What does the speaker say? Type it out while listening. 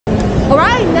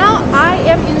Alright, now I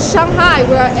am in Shanghai.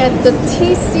 We are at the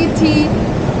TCT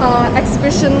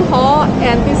exhibition hall,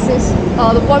 and this is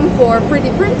the one for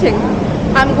 3D printing.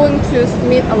 I'm going to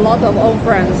meet a lot of old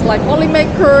friends like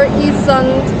Polymaker, Ethan,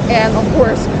 and of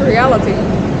course Creality.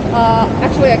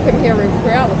 Actually, I came here with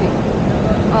Creality.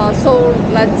 So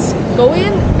let's go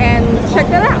in and check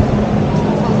that out.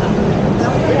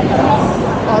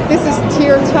 This is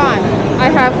tier time. I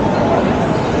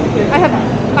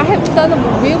have done a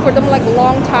review for them like a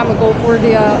long time ago for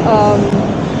the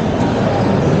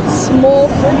small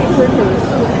 3D printers.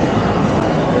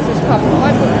 This is carbon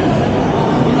fiber.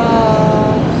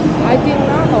 I did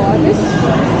not know this is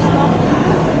not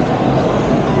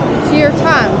tier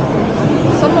time.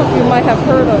 Some of you might have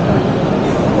heard of it.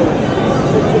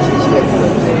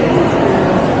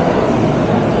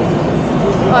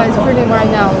 It's printing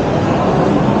right now.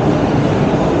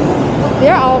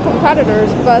 They're our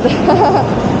competitors, but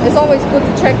it's always good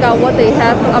to check out what they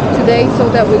have up to date so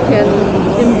that we can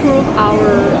improve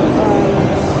our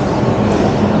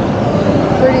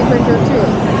 3D printer too.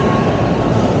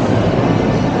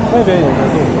 外边也在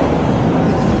做。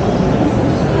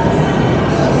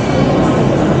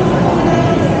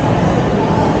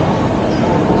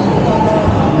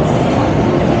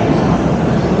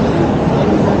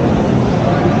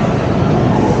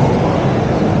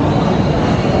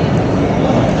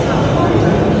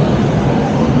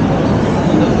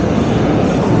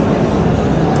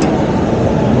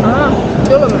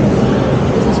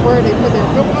This is where they put the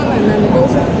equipment and then it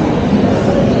goes in.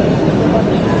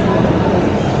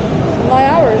 Like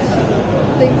ours,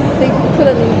 they put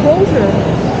an enclosure.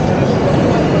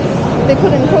 They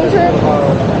put an enclosure,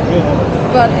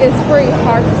 but it's very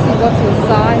hard to see what's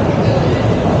inside.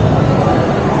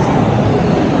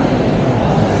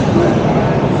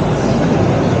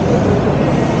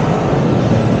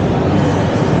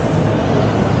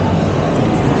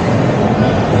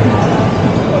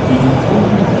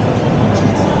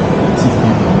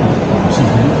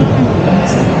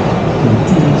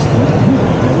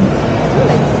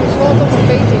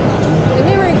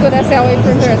 SLA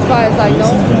printer as far as I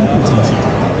know.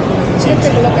 Let's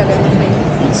take a look at everything.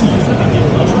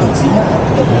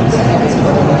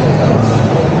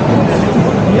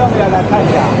 你要不要来看一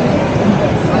下？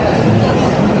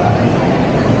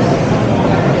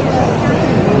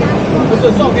不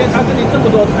是照片，他这里这么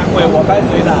多摊位，我该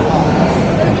谁的？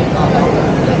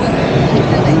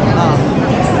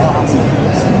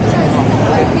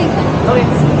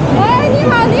哎，你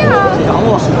好，你好。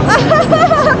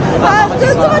就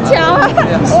这么巧啊！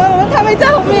我他们在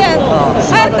后面。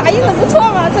哎，打印的不错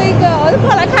嘛，这一个我就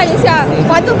过来看一下，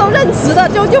反正都认识的，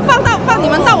就放你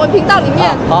们到我频道里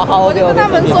面。好，我就跟他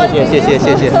们说一句。谢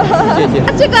谢。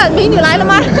这个美女来了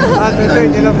吗？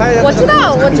我知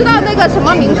道那个什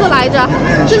么名字来着？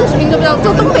真实名字不知道，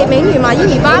就东北美女嘛，1.8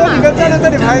米嘛。你站在这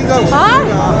里拍一个。啊？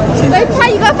来拍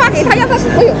一个发给他，让他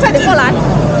哎呦，快点过来。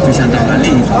就像导览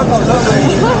另一种，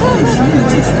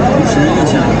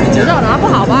你知道拿不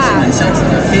好吧？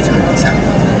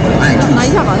拿一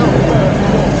下吧，那种。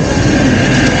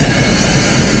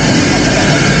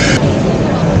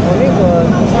我那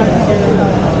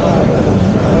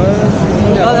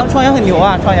个创阳很牛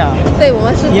啊，创阳。对，我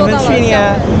们是做到了。你们去年，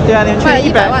对啊，你们去年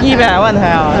100万台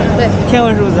啊，对，天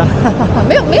文数字。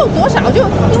没有多少，就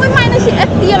因为卖那些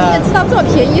FD 你也知道这么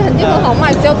便宜，肯定很好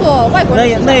卖，只要做外国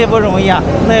人。那也不容易啊，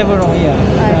那也不容易。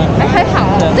还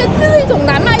好，这一种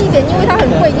难卖一点，因为它很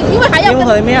贵，因为还要跟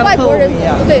外国人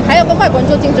对，还要跟外国人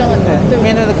做竞争了。对，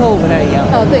面对的客户不太一样。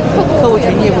对，客户群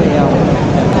体不一样。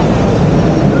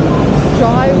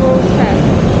Gyro test。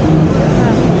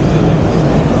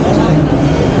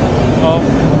好。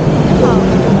好。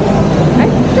哎，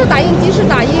这打印机是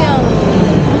打印。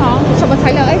好，什么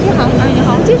材料？哎，你好，你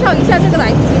好，介绍一下这个打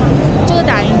印机吗？这个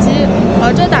打印机，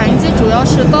这个打印机主要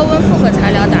是高温复合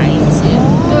材料打印机，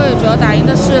对，主要打印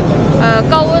的是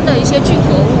高温的一些聚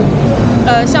合物，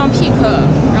像 PEEK，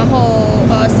 然后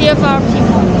CFR PEEK，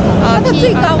 它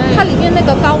最高，它里面那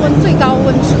个最高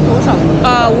温是多少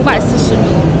？540度，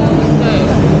对，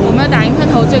我们打印喷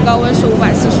头最高温是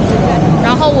540度，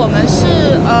然后我们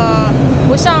是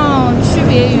不像区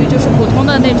别于就是普通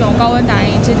的那种高温打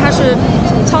印机，它是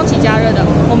舱体加热的，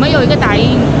我们有一个打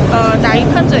印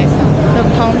喷嘴的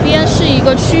旁边是一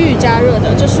个区域加热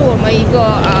的，这是我们一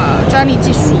个专利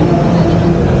技术，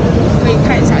可以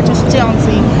看一下，就是这样子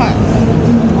一块。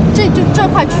这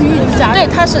块区域加热，对，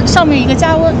它是上面一个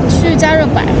区域加热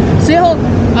板，随后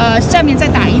下面在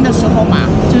打印的时候嘛，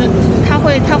就是它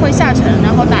会下沉，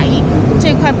然后打印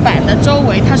这块板的周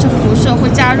围它是辐射会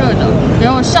加热的，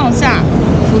然后上下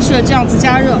辐射这样子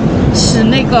加热，使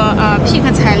那个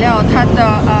PEEK 材料它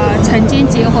的层间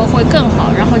结合会更好，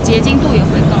然后结晶度也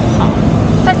会更好。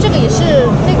但这个也是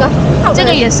那个，这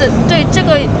个也是对，这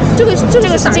个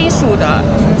是金属的，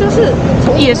就是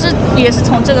也是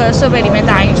从这个设备里面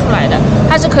打印出来的，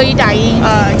它是可以打印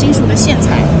金属的线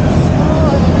材。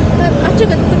这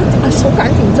个手感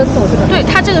挺真的，这个。对，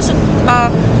它这个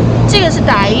是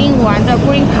打印完的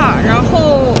green part， 然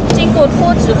后经过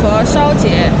脱脂和烧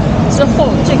结之后，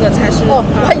这个才是。我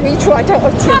还以为一出来就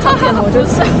贴照片了，我就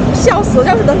笑死了。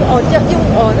要是能用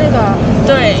那个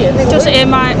对，就是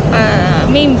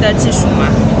MIM 的技术嘛，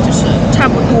就是差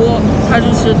不多，它就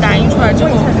是打印出来之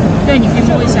后，对，你可以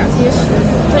摸一下。结实。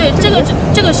对，这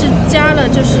个是加了，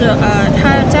就是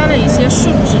它加了一些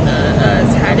树脂的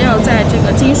材料在这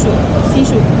个金属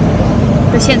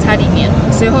的线材里面，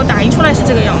随后打印出来是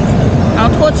这个样子，然后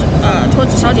脱脂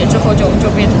烧结之后就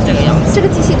变成这个样子。这个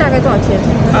机器大概多少钱？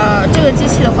这个机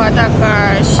器的话，大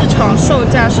概市场售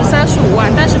价是35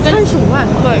万，但是35万，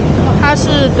对，它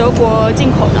是德国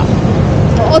进口的。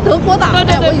哦，德国的，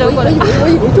对，德国的。我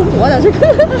以为中国的这个，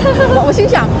我心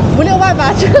想5、6万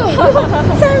吧，这个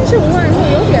35万，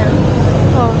有点，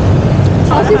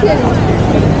好，谢谢你。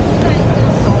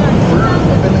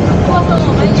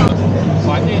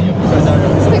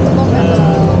Take a look at the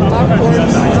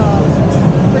barcodes,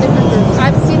 pretty printers.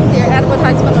 I've seen their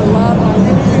advertisement a lot on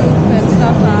YouTube and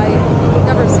stuff. I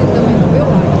never seen them in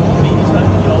real life.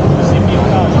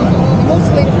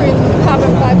 Mostly print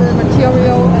carbon fiber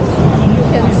material, as you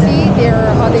can see.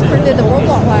 They printed the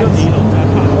robot wax.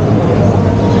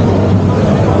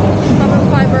 Carbon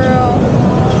fiber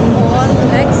on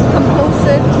next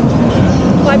composite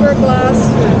fiberglass.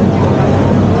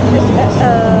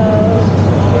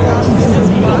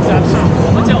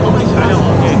 我们叫欧美材料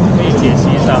 ，OK， 可以解析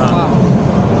一下哈。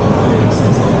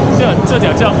这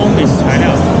点叫欧美材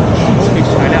料，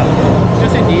就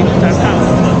是你能看我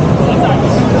们合在一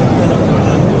起的。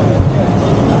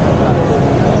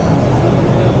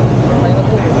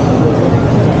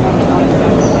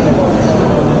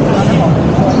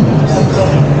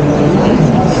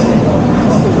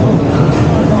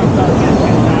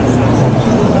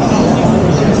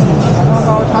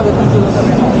它的控制都特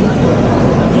别好。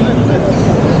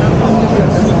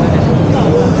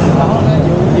然后呢，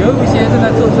有一些正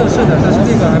在做测试的，但是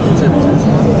这个还不是很成熟，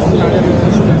我们大家就测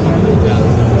试的。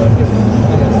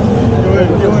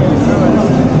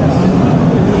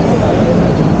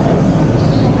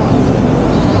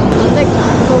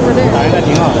打印的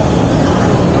挺好的。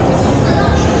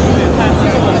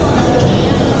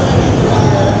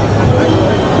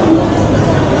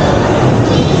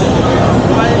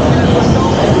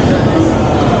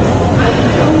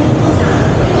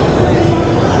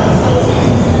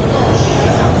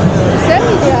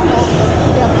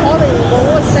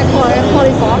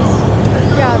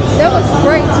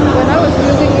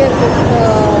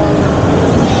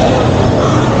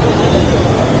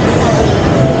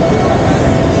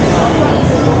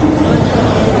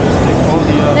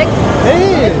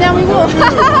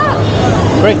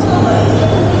Great.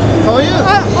 How are you?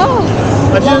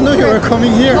 I didn't know you were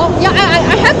coming here. Well, yeah,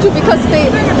 I had to because we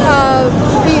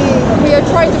are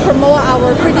trying to promote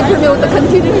our 3D printer, the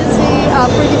continuously 3D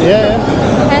printer. Yeah.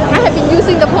 And I have been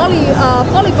using the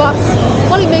Polymaker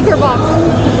box.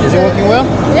 Is it working well?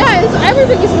 Yeah,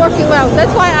 everything is working well.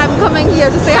 That's why I'm coming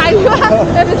here to say hi.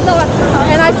 If it's not,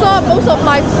 and I saw most of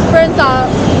my friends are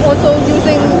also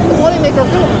using the Polymaker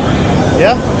film.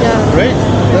 Yeah? Yeah. Great.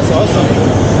 That's awesome.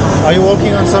 Are you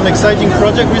working on some exciting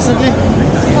project recently?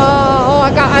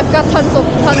 I've got tons of.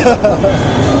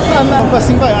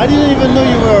 Passing by, I didn't even know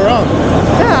you were around.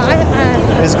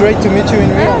 Yeah, it's great to meet you in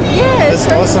real. Yeah, that's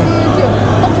awesome.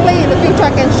 Hopefully in the future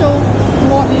I can show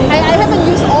more. I haven't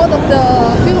used all of the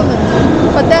filaments,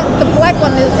 but the black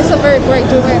one is a very great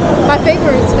jewelry. My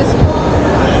favorite is this one.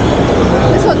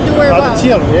 This one do very well.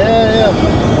 Yeah.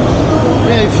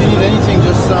 Yeah, if you need anything,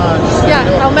 just yeah,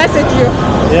 I'll message you.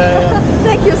 Yeah.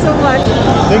 Thank you so much.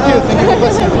 Thank you for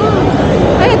blessing me.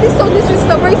 This is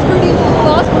the race pretty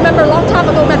lost. Remember a long time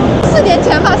ago, 4年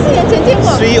前吧，4年前见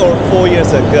过。 3 or 4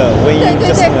 years ago, when you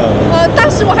just know. 当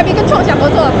时我还没跟创想合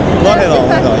作。Not at all.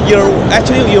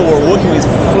 Actually, you were working with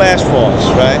Flash Forge,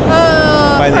 right?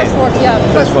 Flash Forge, yeah.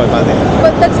 Flash Forge, by then.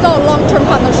 But that's not a long-term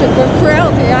partnership. With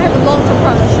Reality, I have a long-term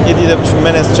partnership. You did a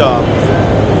tremendous job,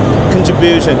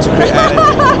 contribution to create.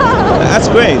 That's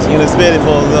great. It's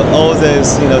beautiful. All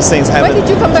those things happen. When did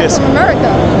you come back from America?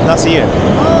 Last year.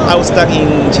 I was stuck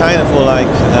in China for like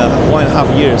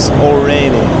 1.5 years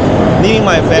already. leaving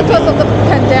my family. Because of the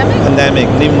pandemic.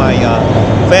 Leaving my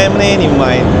family, leaving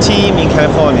my team in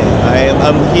California.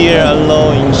 I'm here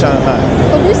alone in Shanghai.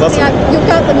 But recently, you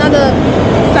got another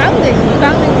family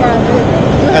or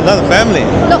Another family?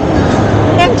 No,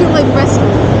 angel investor.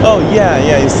 Oh yeah,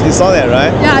 you saw that,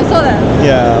 right? Yeah, I saw that.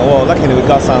 Yeah, well, luckily we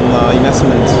got some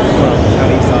investment from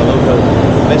Chinese local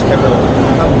venture capital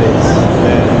companies.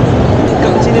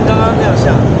 今天刚刚亮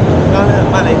相，刚刚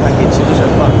卖了一台可以起制成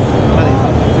嘛，卖了一台，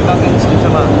刚刚起制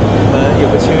成嘛，我们有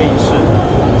个签约仪式，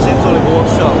先做了一个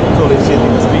workshop， 做了一些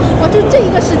demonstration。哇，就这一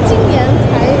个是今年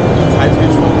才推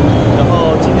出，然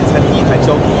后今天才第一台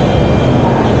交付，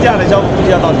第二台交付估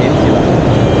计要到年底了。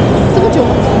这么久？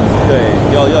对，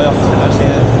要很长时间。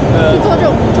做这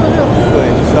种，对，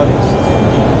就需要点时间。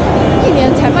1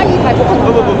年才卖1台，不可能。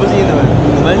不是1台，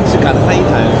我们只赶了它1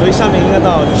台，所以上面应该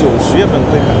到9、10月份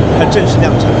会它正式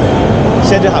量产。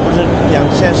现在还不是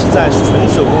现在是在纯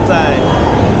手工在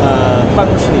办公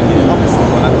室里面 office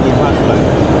把它研发出来的。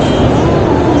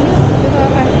觉得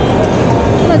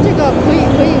那这个可以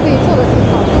做的挺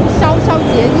好，就消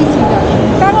节疫情的。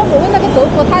刚刚我问那个德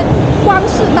国，他光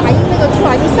是打印那个出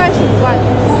来就35万。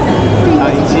打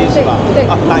印机是吧？对。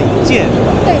啊，打印件是吧？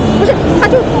对，不是，他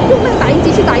就用那个打印机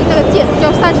去打印那个件，就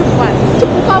要35万，就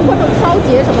不包括那种烧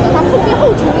结什么的，他后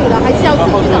处理了还是要自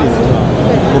己打印。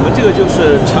对，我们这个就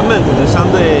是成本可能相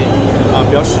对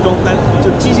比较适中，但就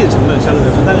机械成本相对来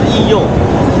说，但是易用。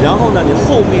然后呢，你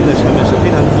后面的成本是非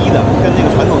常低的，跟那个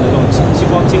传统的那种激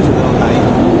光金属那种打印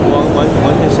完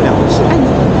全是两回事。哎，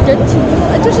人挺多，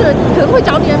就是可能会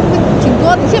找你人挺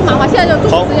多，你先忙吧，现在就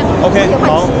中午时间，好 ，OK， 也快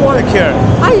吃播了。Take care。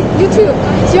哎 ，You too，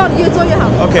 希望你越做越好。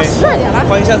OK， 帅点来，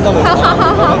欢迎下次到美国。好。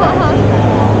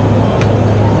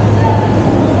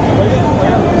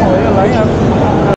我要蓝牙。